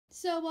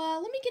So,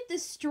 let me get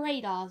this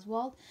straight,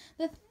 Oswald.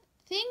 The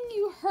thing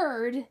you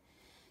heard,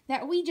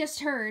 that we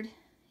just heard,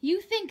 you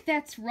think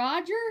that's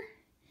Roger?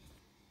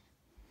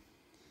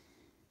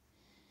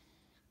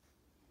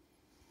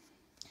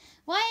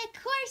 Why, of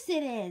course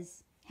it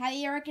is. Have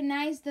you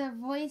recognized the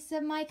voice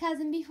of my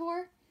cousin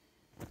before?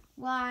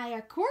 Why,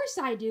 of course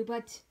I do,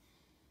 but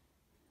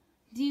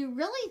do you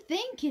really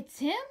think it's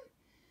him?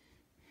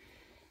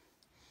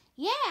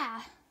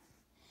 Yeah.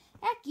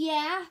 Heck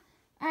yeah,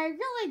 I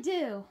really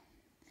do.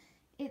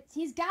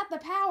 He's got the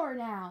power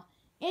now.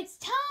 It's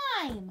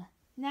time!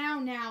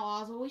 Now,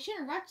 Oswald, we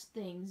shouldn't rush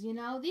things, you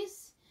know?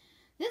 This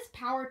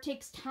power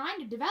takes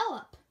time to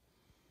develop.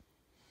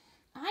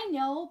 I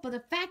know, but the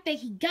fact that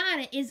he got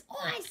it is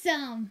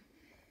awesome!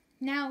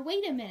 Now,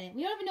 wait a minute.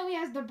 We don't even know he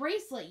has the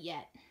bracelet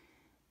yet.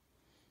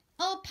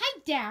 Oh,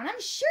 pipe down. I'm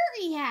sure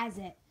he has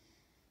it.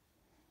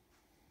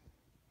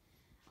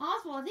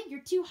 Oswald, I think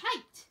you're too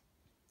hyped.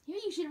 Maybe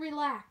you should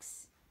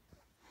relax.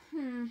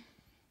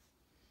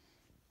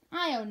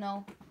 I don't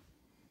know.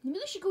 Maybe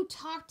we should go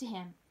talk to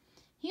him.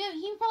 He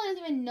probably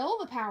doesn't even know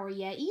the power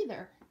yet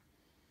either.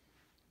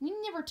 We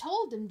never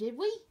told him, did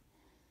we?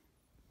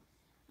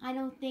 I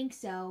don't think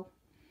so.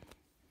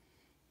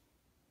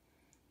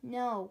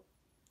 No.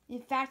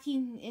 In fact,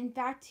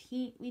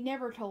 we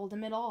never told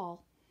him at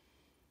all.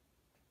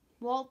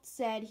 Walt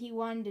said he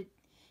wanted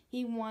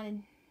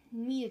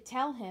me to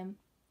tell him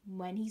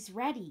when he's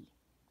ready.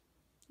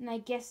 And I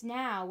guess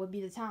now would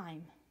be the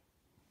time.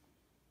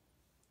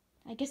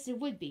 I guess it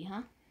would be,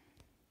 huh?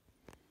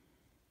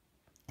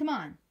 Come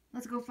on,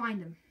 let's go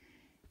find him.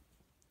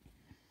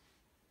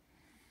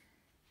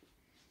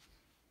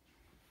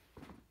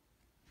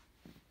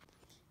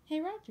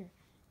 Hey, Roger,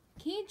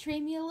 can you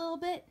train me a little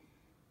bit?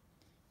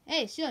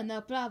 Hey, sure,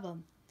 no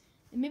problem.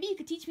 And maybe you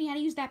could teach me how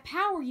to use that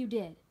power you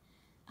did.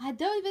 I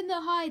don't even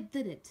know how I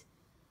did it.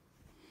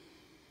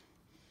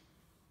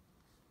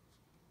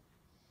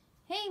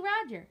 Hey,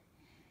 Roger.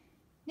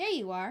 There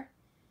you are.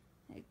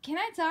 Can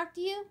I talk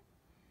to you?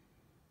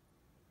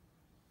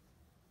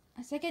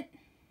 A second.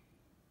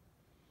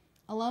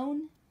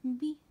 Alone,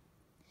 maybe?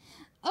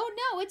 Oh,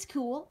 no, it's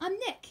cool. I'm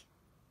Nick.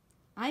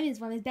 I'm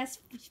one of his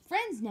best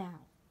friends now.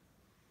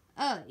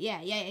 Oh,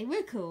 yeah,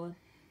 we're cool.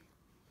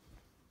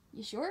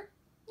 You sure?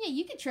 Yeah,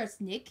 you can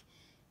trust Nick.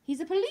 He's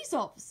a police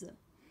officer.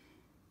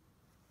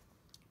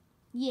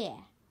 Yeah,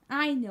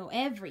 I know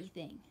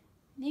everything.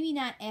 Maybe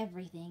not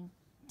everything.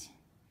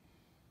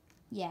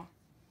 Yeah.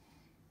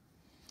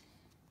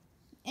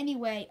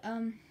 Anyway,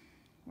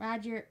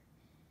 Roger,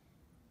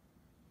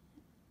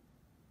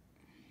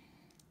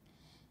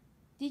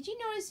 did you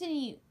notice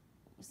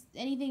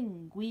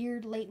anything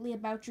weird lately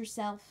about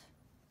yourself?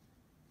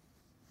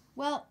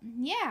 Well,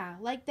 yeah,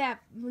 like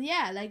that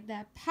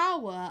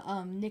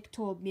power Nick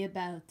told me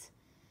about.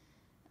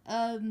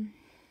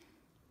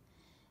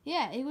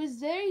 Yeah, it was a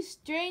very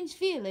strange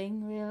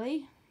feeling,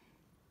 really.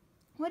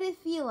 What did it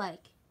feel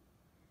like?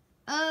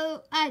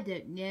 Oh, I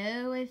don't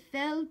know. It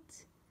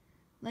felt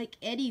like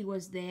Eddie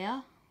was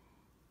there.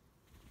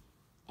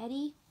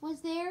 Eddie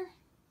was there?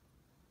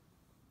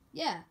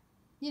 Yeah,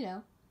 you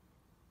know.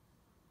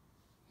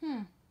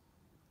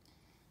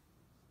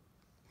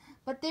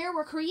 But there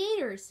were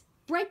creators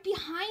right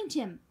behind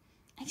him.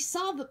 I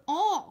saw them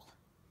all.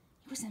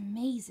 It was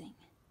amazing.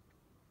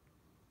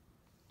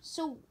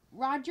 So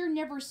Roger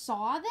never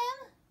saw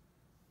them?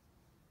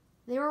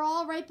 They were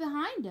all right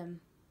behind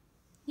him.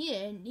 He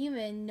didn't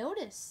even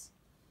notice.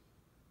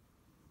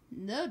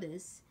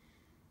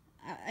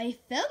 I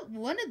felt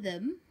one of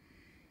them.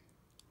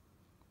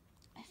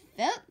 I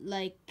felt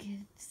like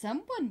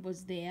someone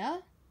was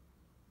there.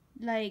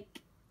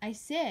 Like I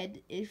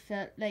said, it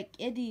felt like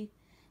Eddie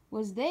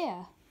was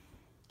there.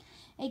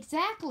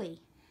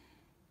 Exactly.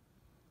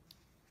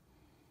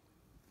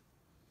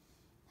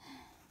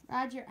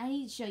 Roger, I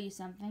need to show you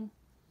something.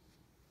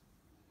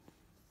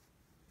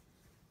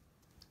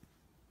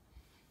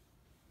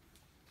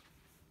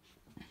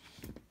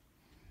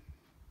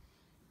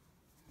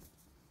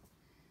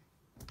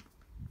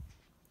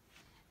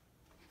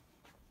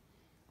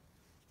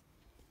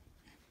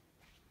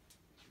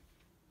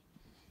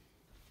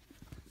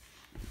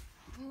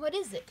 What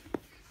is it?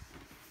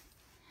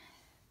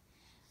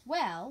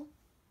 Well,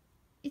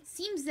 it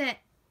seems that,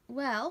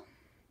 well,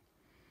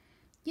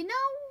 you know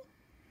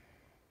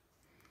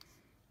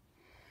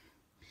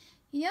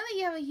that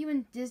you have a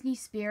human Disney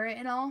spirit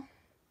and all?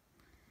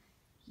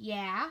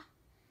 Yeah.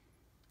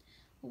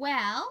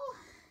 Well,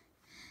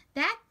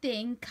 that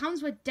thing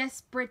comes with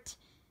desperate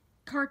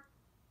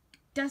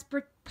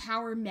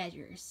power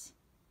measures.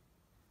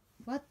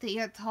 What are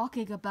you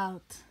talking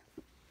about?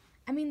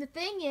 I mean, the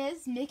thing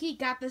is, Mickey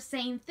got the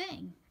same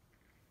thing.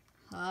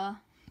 Huh?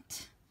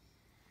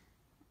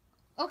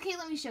 Okay,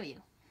 let me show you.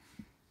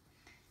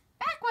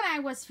 Back when I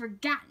was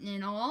forgotten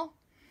and all.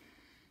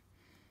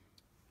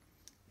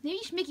 Maybe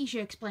Mickey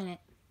should explain it.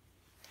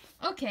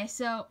 Okay,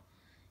 so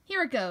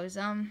here it goes.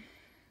 After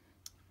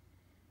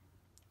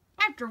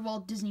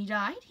Walt Disney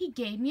died, he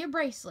gave me a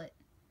bracelet.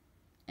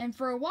 And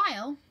for a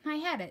while, I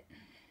had it.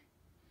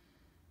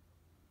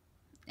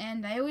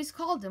 and I always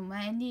called him when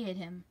I needed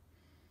him.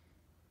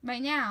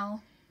 Right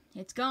now,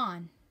 it's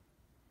gone.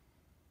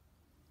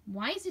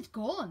 Why is it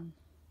gone?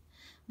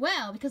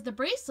 Well, because the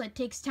bracelet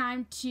takes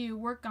time to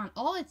work on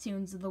all the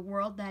tunes of the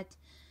world that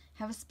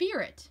have a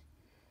spirit.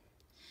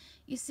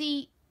 You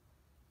see,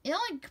 it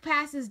only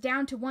passes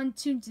down to one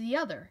tune to the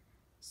other.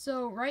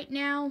 So right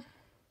now,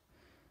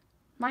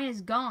 mine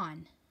is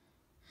gone.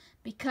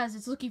 Because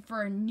it's looking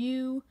for a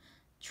new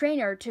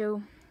trainer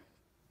to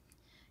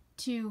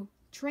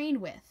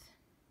train with.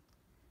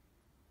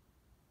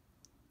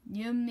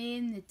 You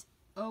mean it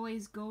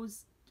always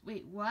goes...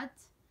 Wait, what?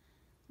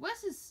 What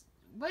is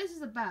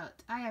this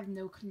about? I have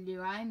no clue.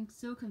 I'm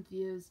so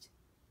confused.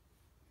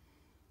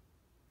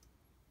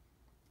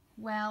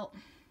 Well,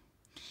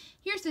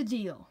 here's the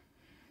deal.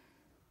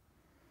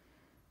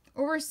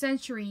 Over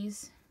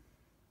centuries,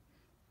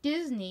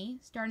 Disney,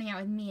 starting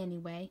out with me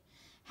anyway,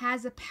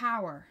 has a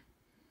power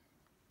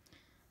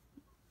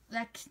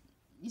that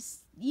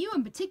you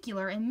in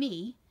particular and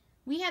me,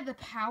 we have the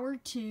power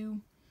to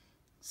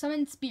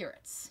summon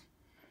spirits.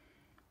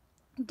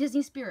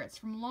 Disney spirits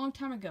from a long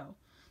time ago.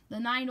 The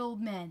 9 Old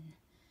Men,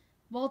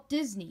 Walt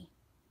Disney,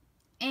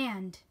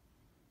 and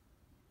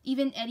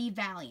even Eddie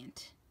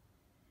Valiant.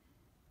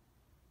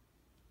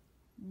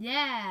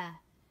 Yeah.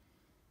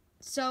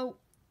 So,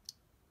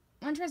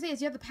 what I'm trying to say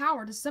is you have the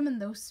power to summon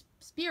those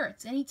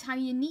spirits anytime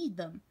you need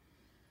them.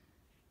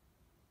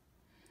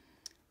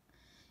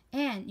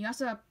 And you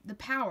also have the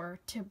power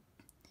to...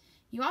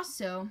 You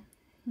also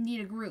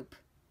need a group.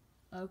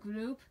 A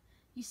group?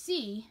 You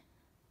see,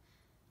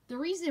 the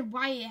reason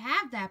why you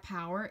have that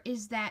power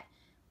is that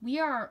we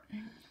are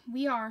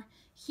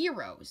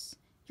heroes.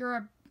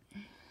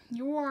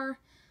 You're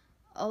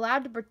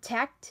allowed to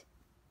protect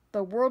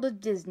the world of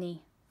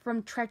Disney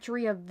from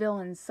treachery of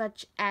villains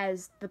such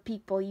as the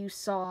people you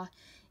saw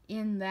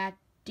in that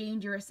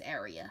dangerous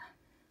area.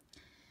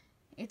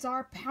 It's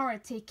our power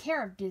to take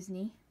care of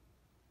Disney,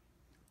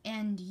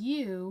 and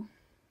you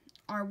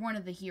are one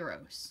of the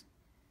heroes.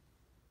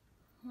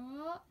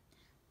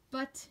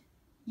 But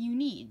you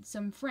need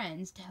some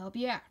friends to help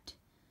you out.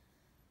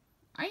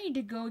 I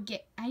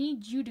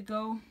need you to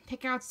go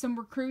pick out some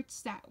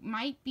recruits that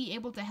might be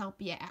able to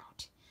help you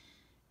out.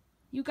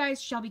 You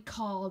guys shall be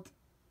called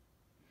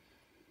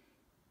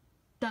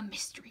the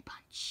Mystery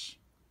Bunch.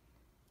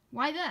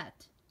 Why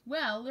that?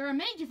 Well, there are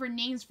many different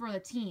names for the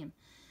team.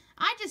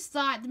 I just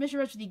thought the Mystery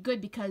Bunch would be good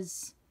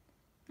because,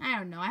 I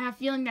don't know, I have a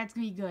feeling that's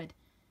going to be good.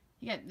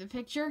 You got the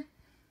picture?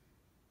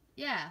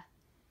 Yeah.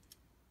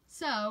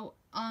 So,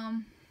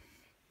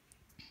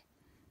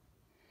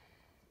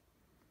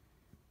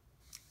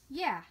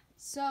 yeah,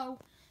 so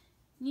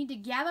you need to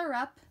gather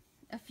up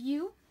a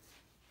few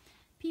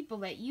people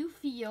that you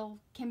feel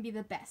can be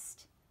the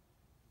best.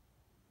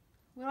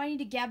 What do I need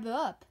to gather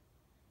up?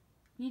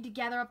 You need to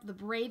gather up the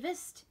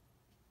bravest,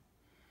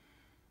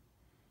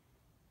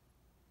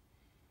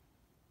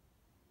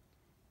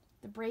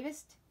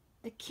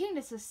 the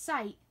keenest of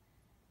sight,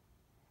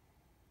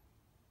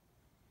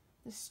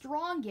 the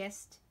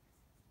strongest,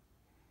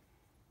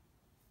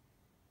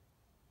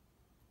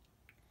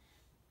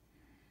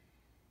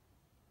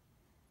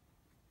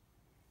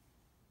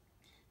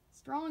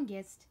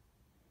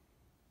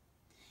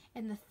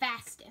 and the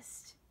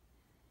fastest.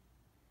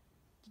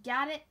 You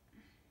got it?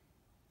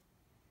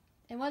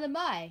 And what am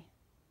I?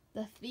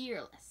 The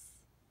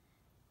fearless.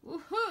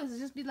 Woohoo!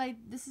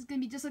 This is gonna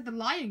be just like the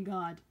Lion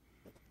God.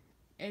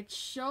 It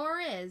sure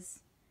is.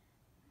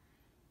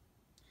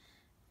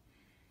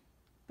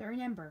 But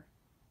remember,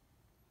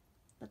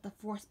 let the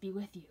Force be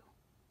with you.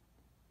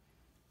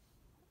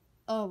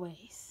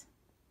 Always.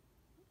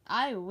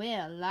 I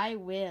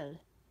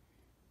will.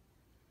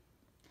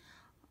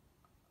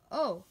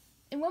 Oh,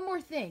 and one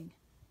more thing.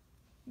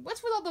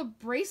 What's with all the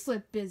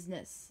bracelet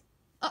business?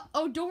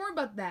 Oh, don't worry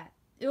about that.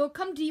 It will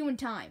come to you in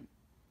time.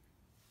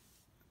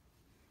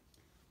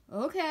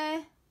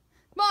 Okay.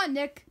 Come on,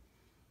 Nick.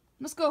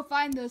 Let's go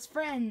find those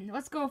friends.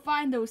 Let's go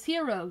find those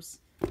heroes.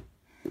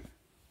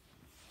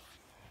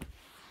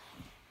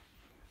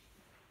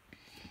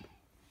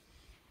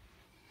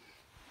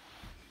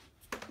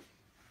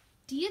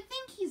 Do you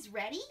think he's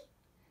ready?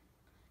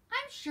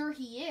 I'm sure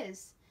he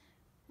is.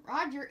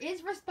 Roger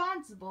is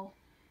responsible.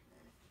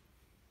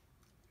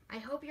 I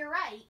hope you're right.